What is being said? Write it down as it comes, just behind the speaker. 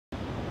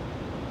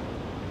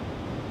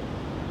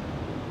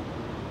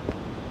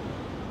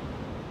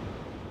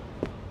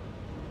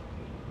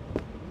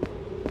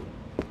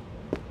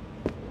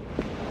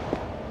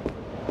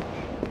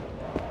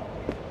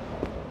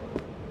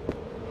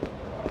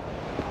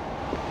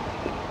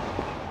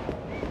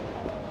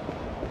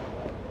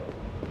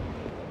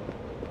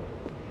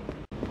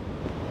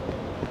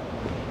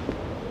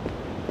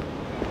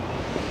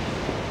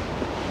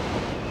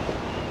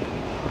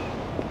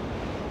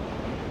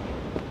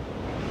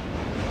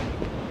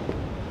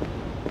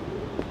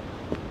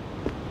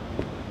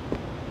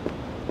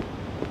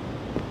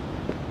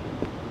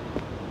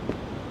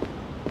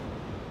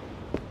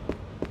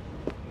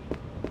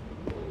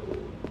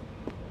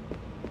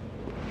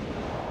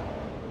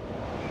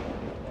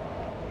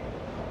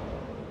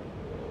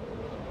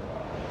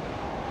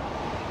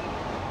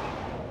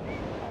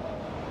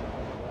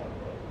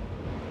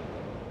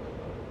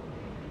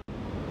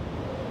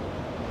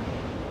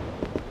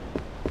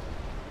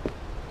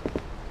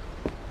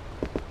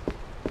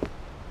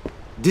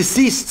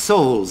Deceased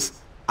souls,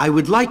 I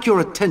would like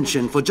your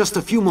attention for just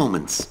a few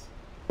moments.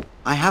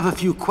 I have a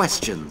few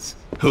questions.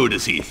 Who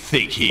does he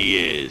think he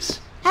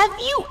is? Have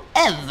you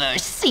ever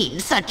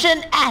seen such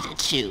an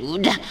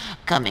attitude?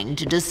 Coming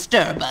to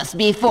disturb us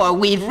before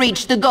we've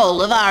reached the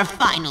goal of our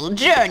final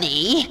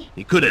journey?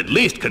 He could at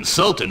least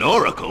consult an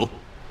oracle.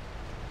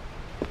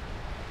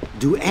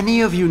 Do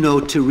any of you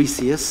know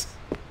Teiresias,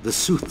 the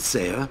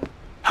soothsayer?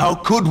 How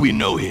could we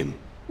know him?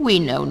 We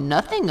know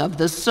nothing of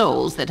the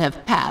souls that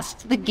have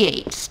passed the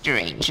gate,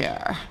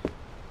 stranger.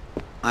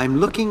 I'm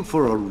looking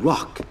for a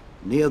rock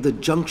near the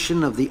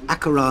junction of the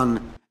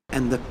Acheron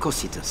and the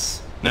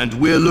Cocytus. And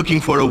we're looking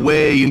for a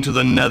way into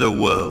the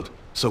Netherworld,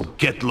 so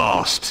get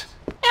lost.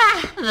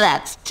 Ah,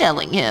 that's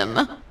telling him.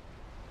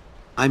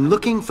 I'm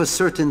looking for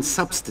certain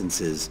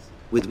substances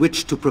with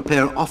which to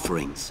prepare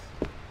offerings.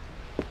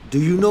 Do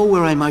you know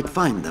where I might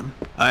find them?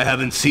 I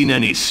haven't seen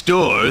any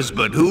stores,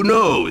 but who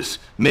knows?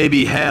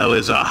 Maybe hell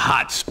is a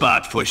hot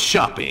spot for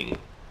shopping.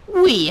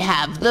 We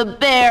have the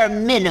bare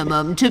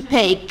minimum to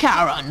pay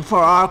Charon for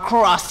our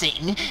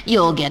crossing.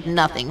 You'll get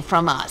nothing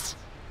from us.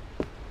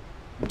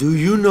 Do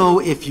you know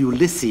if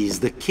Ulysses,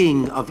 the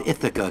king of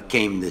Ithaca,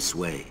 came this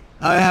way?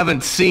 I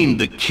haven't seen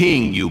the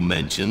king you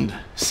mentioned.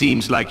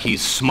 Seems like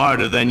he's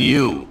smarter than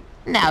you.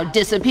 Now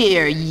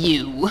disappear,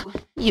 you.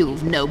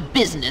 You've no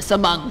business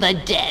among the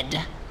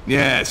dead.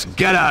 Yes,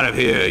 get out of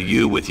here,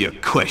 you with your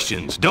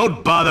questions.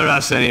 Don't bother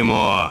us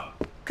anymore.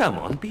 Come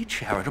on, be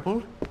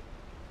charitable.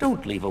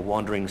 Don't leave a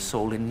wandering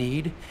soul in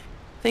need.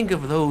 Think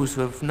of those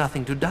who have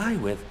nothing to die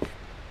with.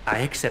 I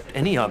accept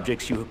any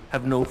objects you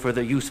have no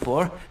further use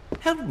for.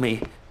 Help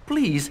me,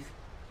 please.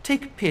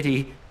 Take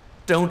pity.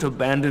 Don't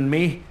abandon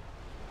me.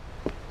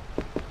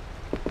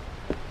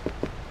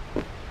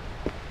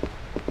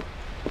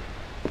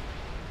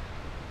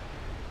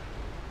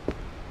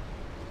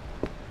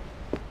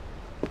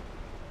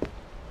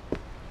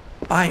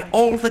 By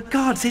all the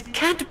gods, it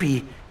can't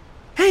be.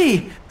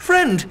 Hey,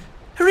 friend!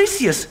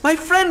 Herisius, my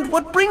friend,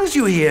 what brings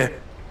you here?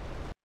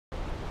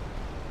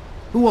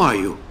 Who are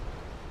you?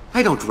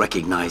 I don't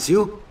recognize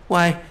you.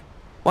 Why,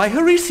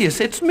 Herisius,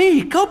 it's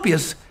me,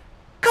 Copius.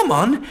 Come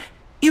on,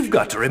 you've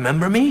got to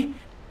remember me.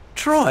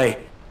 Troy,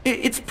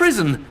 it's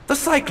prison, the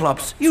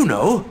Cyclops, you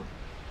know.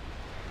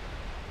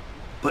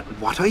 But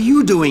what are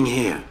you doing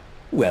here?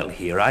 Well,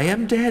 here I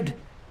am dead,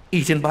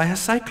 eaten by a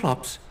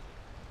Cyclops.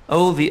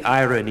 Oh, the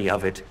irony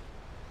of it.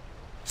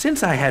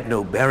 Since I had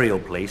no burial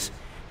place,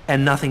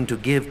 and nothing to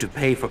give to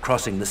pay for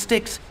crossing the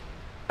Styx,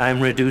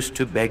 I'm reduced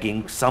to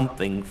begging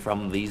something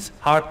from these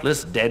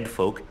heartless dead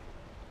folk.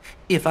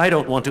 If I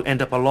don't want to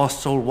end up a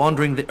lost soul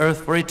wandering the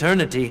earth for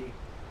eternity.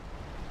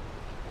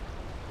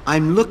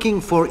 I'm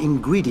looking for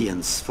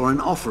ingredients for an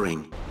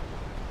offering.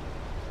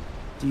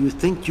 Do you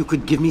think you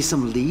could give me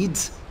some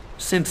leads?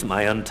 Since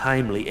my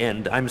untimely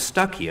end, I'm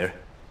stuck here.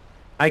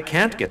 I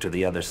can't get to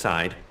the other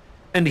side,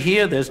 and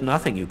here there's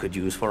nothing you could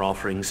use for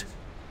offerings.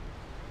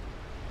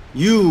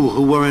 You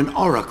who were an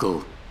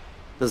oracle,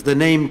 does the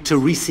name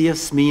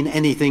Teiresias mean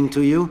anything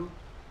to you?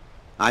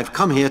 I've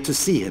come here to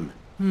see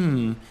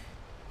him.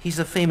 He's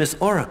a famous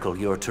oracle,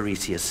 your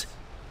Teiresias.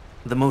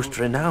 The most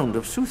renowned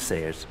of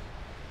soothsayers.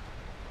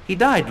 He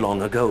died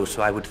long ago,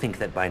 so I would think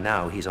that by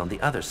now he's on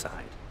the other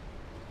side.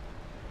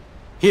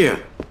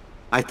 Here,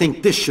 I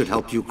think this should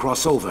help you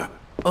cross over.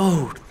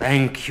 Oh,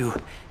 thank you.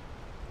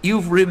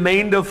 You've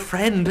remained a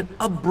friend,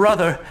 a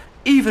brother,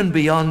 even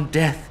beyond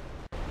death.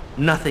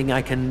 Nothing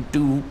I can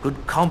do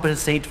could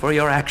compensate for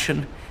your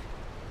action.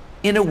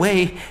 In a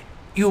way,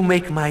 you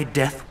make my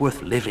death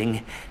worth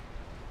living.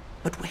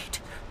 But wait,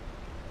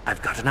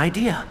 I've got an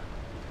idea.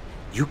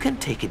 You can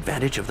take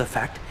advantage of the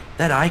fact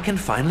that I can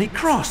finally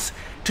cross,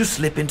 to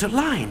slip into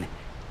line.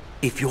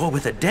 If you're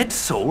with a dead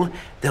soul,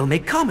 they'll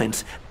make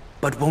comments,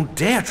 but won't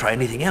dare try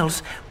anything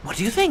else. What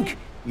do you think?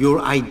 Your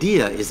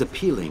idea is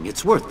appealing.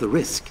 It's worth the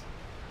risk.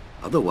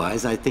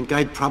 Otherwise, I think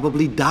I'd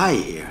probably die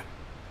here.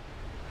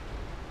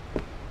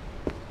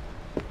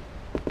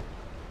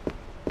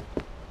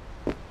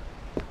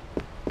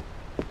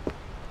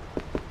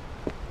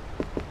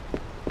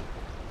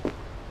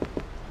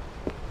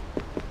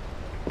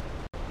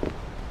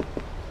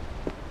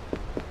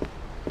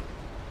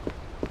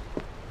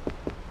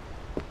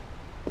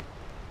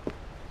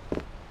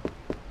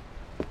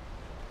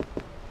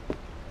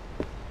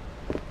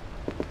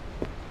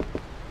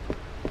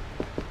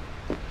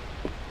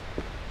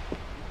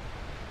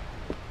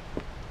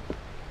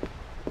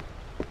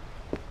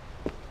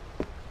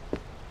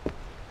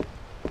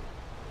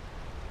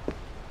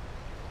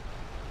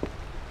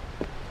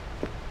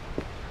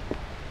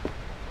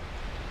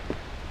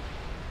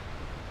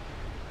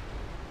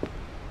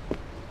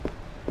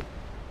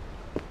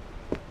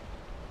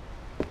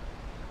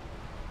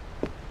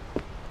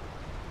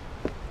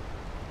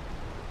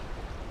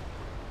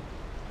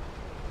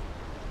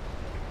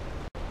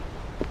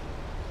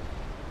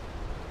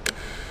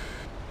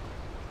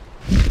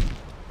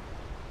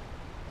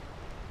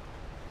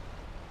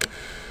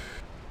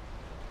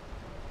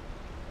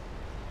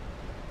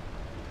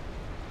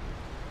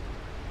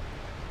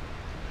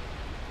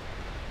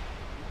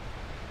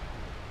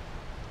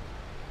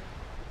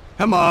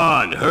 Come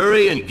on,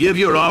 hurry and give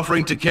your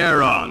offering to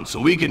Charon so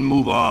we can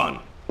move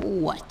on.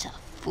 What a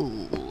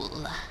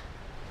fool.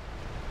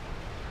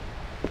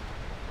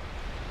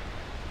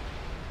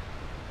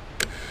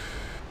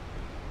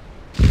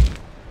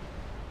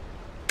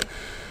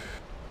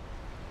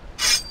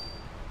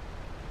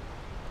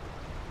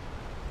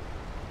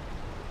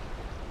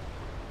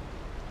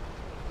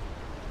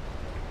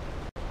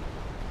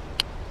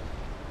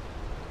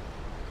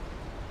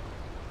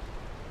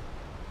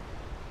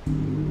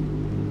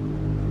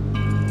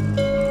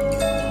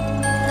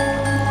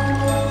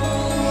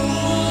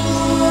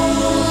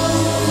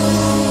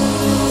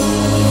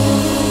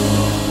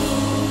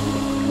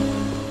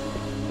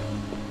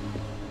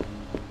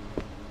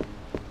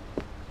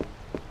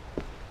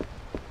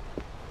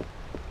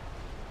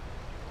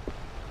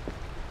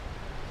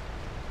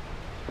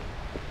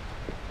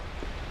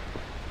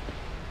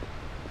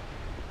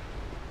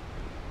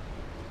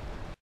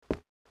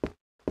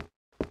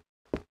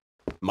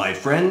 My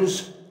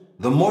friends,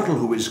 the mortal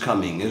who is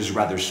coming is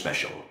rather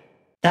special.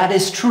 That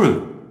is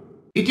true.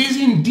 It is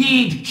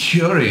indeed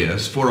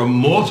curious for a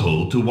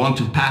mortal to want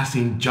to pass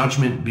in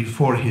judgment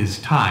before his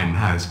time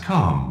has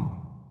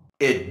come.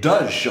 It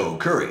does show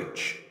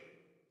courage.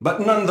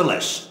 But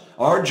nonetheless,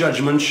 our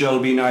judgment shall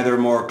be neither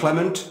more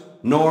clement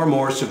nor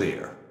more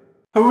severe.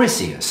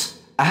 Herisius,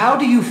 how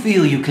do you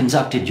feel you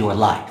conducted your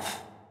life?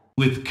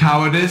 With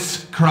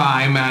cowardice,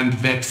 crime, and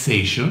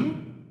vexation?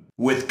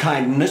 With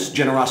kindness,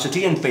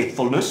 generosity, and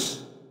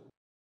faithfulness.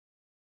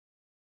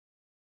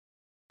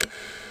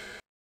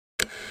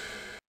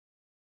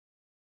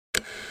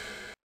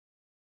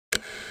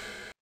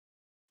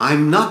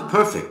 I'm not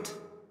perfect,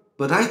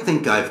 but I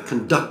think I've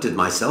conducted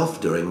myself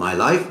during my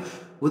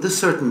life with a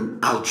certain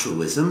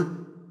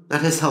altruism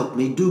that has helped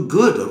me do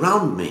good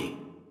around me.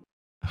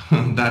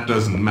 That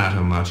doesn't matter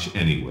much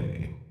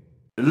anyway.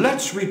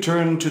 Let's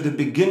return to the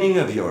beginning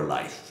of your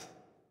life.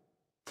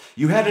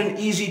 You had an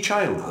easy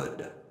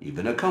childhood,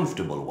 even a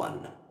comfortable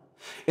one,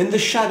 in the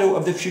shadow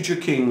of the future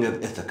king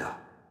of Ithaca.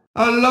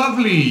 A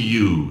lovely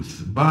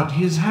youth, but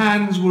his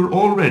hands were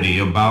already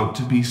about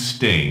to be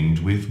stained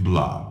with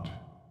blood.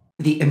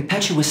 The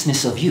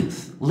impetuousness of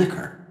youth,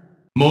 liquor.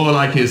 More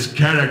like his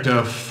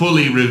character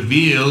fully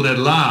revealed at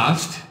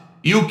last.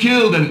 You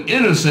killed an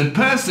innocent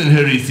person,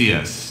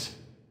 Herisius.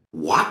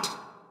 What?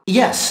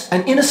 Yes,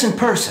 an innocent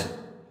person.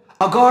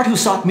 A guard who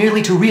sought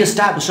merely to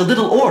re-establish a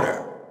little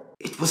order.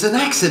 It was an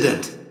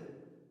accident.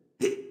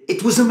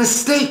 It was a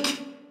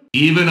mistake.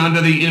 Even under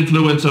the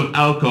influence of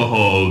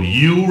alcohol,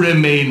 you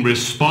remain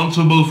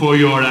responsible for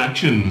your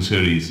actions,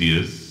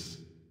 Herisius.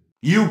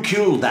 You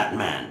killed that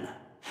man.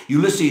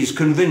 Ulysses,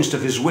 convinced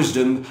of his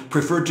wisdom,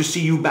 preferred to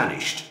see you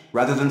banished,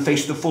 rather than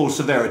face the full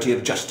severity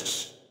of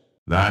justice.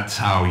 That's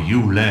how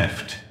you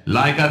left,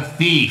 like a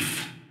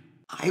thief.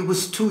 I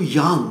was too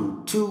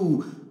young,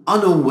 too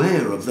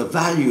unaware of the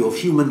value of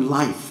human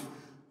life.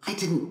 I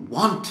didn't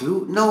want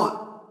to,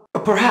 no.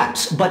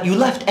 Perhaps, but you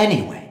left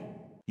anyway.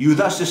 You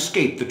thus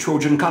escaped the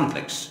Trojan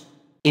conflicts.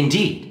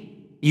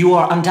 Indeed. You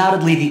are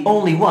undoubtedly the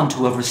only one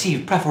to have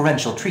received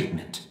preferential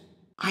treatment.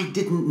 I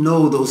didn't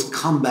know those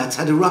combats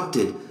had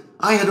erupted.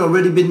 I had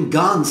already been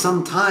gone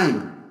some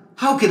time.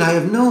 How could I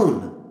have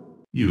known?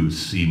 You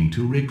seem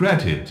to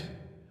regret it.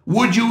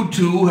 Would you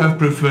too have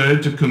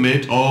preferred to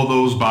commit all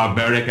those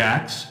barbaric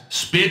acts,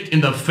 spit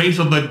in the face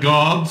of the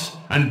gods,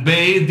 and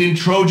bathed in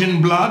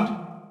Trojan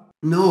blood?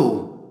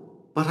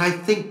 No, but I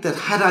think that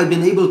had I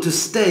been able to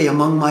stay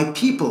among my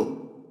people...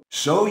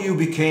 So you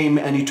became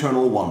an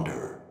eternal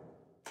wanderer.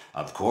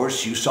 Of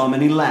course, you saw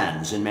many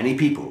lands and many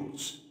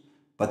peoples.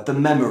 But the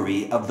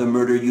memory of the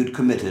murder you'd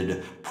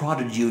committed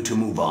prodded you to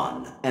move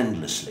on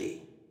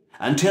endlessly,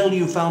 until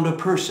you found a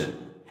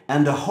person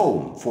and a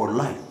home for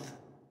life.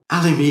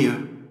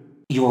 Alimir.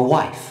 Your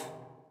wife.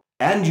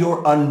 And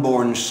your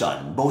unborn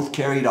son, both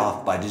carried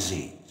off by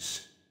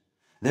disease.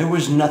 There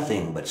was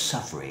nothing but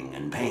suffering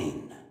and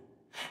pain.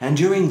 And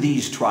during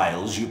these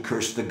trials you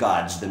cursed the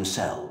gods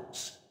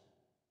themselves.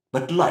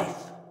 But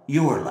life,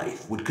 your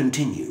life, would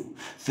continue,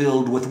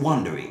 filled with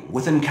wandering,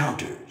 with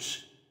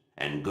encounters.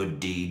 And good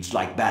deeds,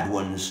 like bad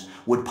ones,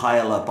 would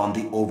pile up on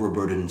the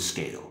overburdened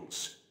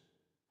scales.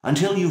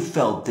 Until you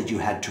felt that you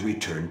had to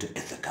return to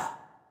Ithaca.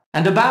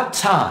 And about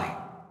time.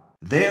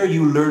 There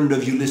you learned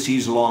of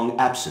Ulysses' long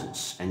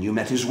absence, and you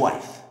met his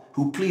wife,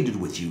 who pleaded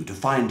with you to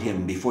find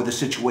him before the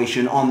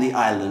situation on the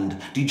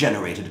island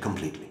degenerated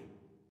completely.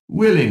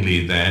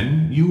 Willingly,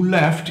 then, you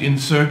left in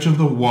search of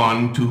the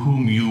one to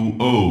whom you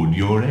owed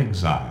your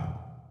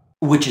exile.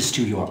 Which is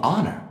to your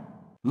honor.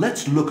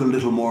 Let's look a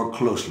little more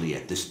closely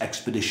at this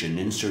expedition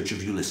in search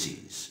of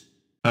Ulysses.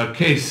 A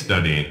case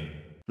study.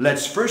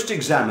 Let's first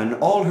examine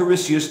all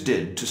Herisius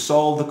did to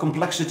solve the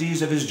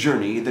complexities of his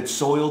journey that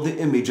soiled the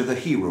image of the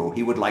hero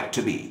he would like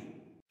to be.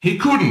 He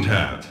couldn't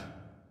have.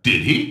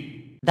 Did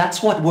he?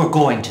 That's what we're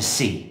going to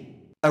see.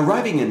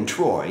 Arriving in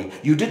Troy,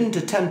 you didn't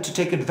attempt to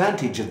take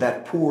advantage of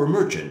that poor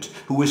merchant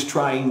who was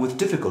trying with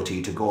difficulty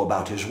to go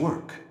about his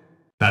work.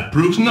 That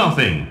proves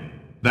nothing.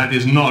 That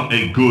is not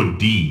a good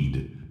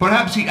deed.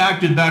 Perhaps he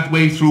acted that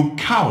way through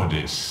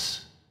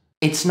cowardice.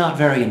 It's not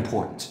very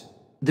important.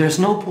 There's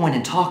no point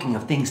in talking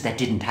of things that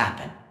didn't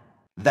happen.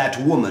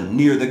 That woman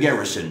near the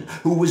garrison,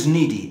 who was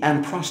needy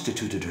and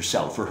prostituted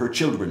herself for her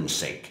children's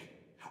sake.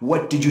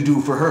 What did you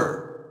do for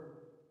her?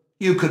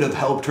 You could have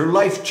helped her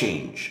life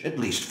change, at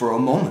least for a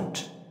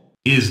moment.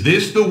 Is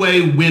this the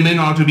way women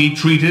are to be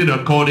treated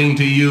according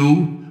to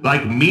you?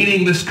 Like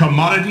meaningless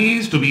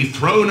commodities to be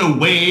thrown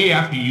away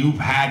after you've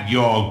had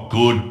your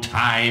good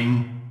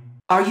time?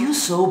 Are you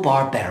so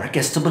barbaric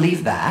as to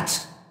believe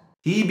that?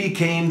 He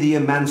became the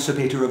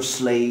emancipator of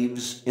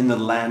slaves in the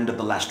land of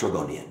the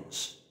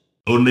Lastragonians.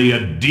 Only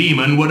a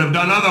demon would have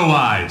done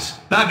otherwise.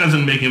 That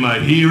doesn't make him a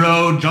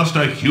hero, just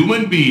a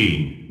human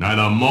being.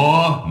 Neither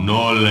more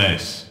nor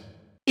less.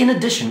 In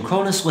addition,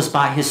 Cronus was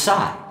by his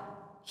side.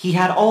 He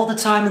had all the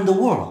time in the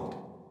world.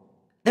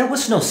 There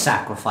was no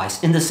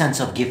sacrifice in the sense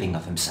of giving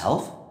of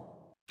himself.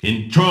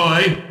 In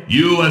Troy,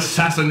 you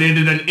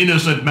assassinated an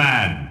innocent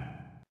man.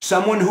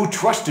 Someone who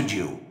trusted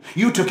you.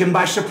 You took him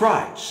by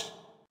surprise.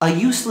 A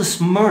useless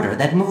murder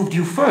that moved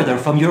you further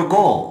from your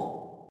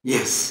goal.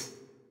 Yes,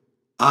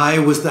 I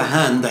was the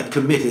hand that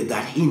committed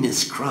that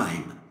heinous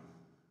crime.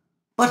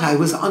 But I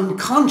was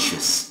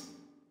unconscious.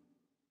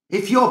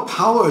 If your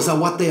powers are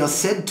what they are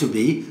said to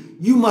be,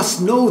 you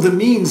must know the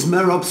means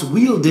Merops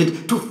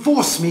wielded to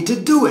force me to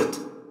do it.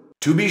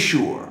 To be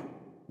sure,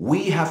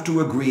 we have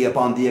to agree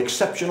upon the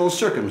exceptional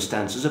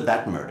circumstances of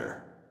that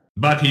murder.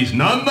 But he's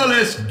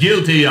nonetheless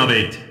guilty of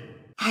it.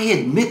 I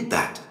admit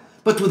that,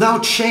 but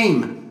without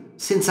shame,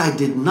 since I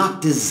did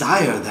not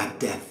desire that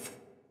death.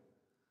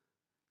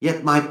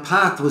 Yet my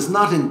path was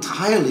not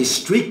entirely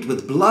streaked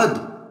with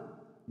blood.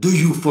 Do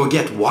you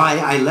forget why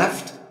I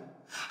left?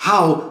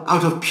 How,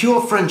 out of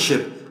pure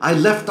friendship, I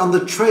left on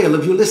the trail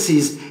of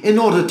Ulysses in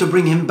order to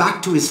bring him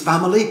back to his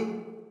family?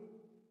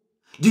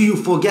 Do you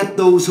forget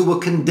those who were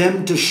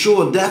condemned to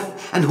sure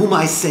death and whom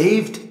I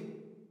saved?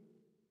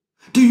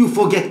 Do you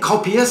forget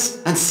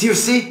Copius and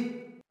Circe?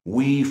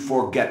 We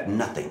forget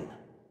nothing.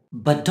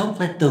 But don't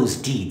let those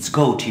deeds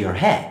go to your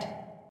head.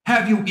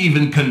 Have you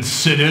even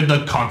considered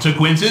the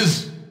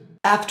consequences?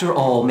 After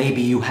all,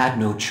 maybe you had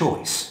no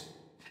choice.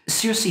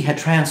 Circe had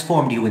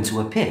transformed you into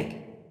a pig.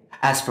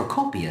 As for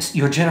Copius,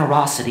 your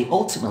generosity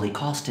ultimately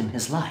cost him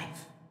his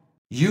life.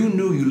 You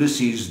knew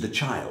Ulysses the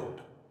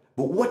child,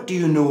 but what do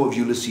you know of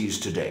Ulysses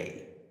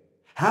today?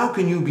 How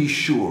can you be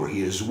sure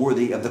he is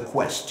worthy of the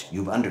quest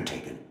you've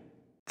undertaken?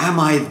 Am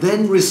I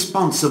then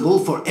responsible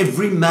for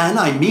every man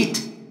I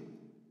meet?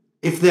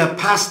 If their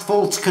past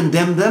faults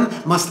condemn them,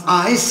 must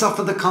I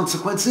suffer the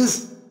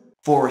consequences?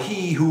 For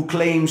he who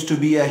claims to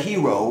be a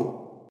hero...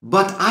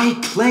 But I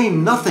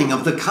claim nothing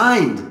of the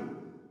kind.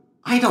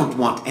 I don't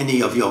want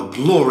any of your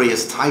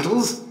glorious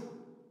titles.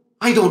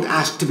 I don't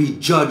ask to be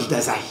judged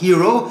as a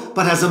hero,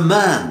 but as a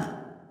man.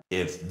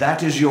 If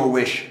that is your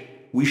wish,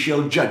 we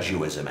shall judge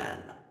you as a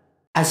man.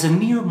 As a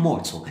mere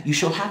mortal, you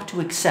shall have to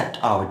accept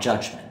our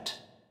judgment.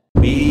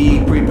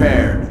 Be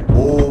prepared,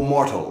 O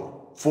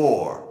mortal,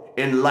 for,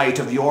 in light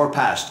of your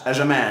past as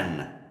a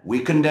man, we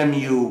condemn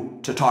you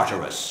to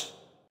Tartarus.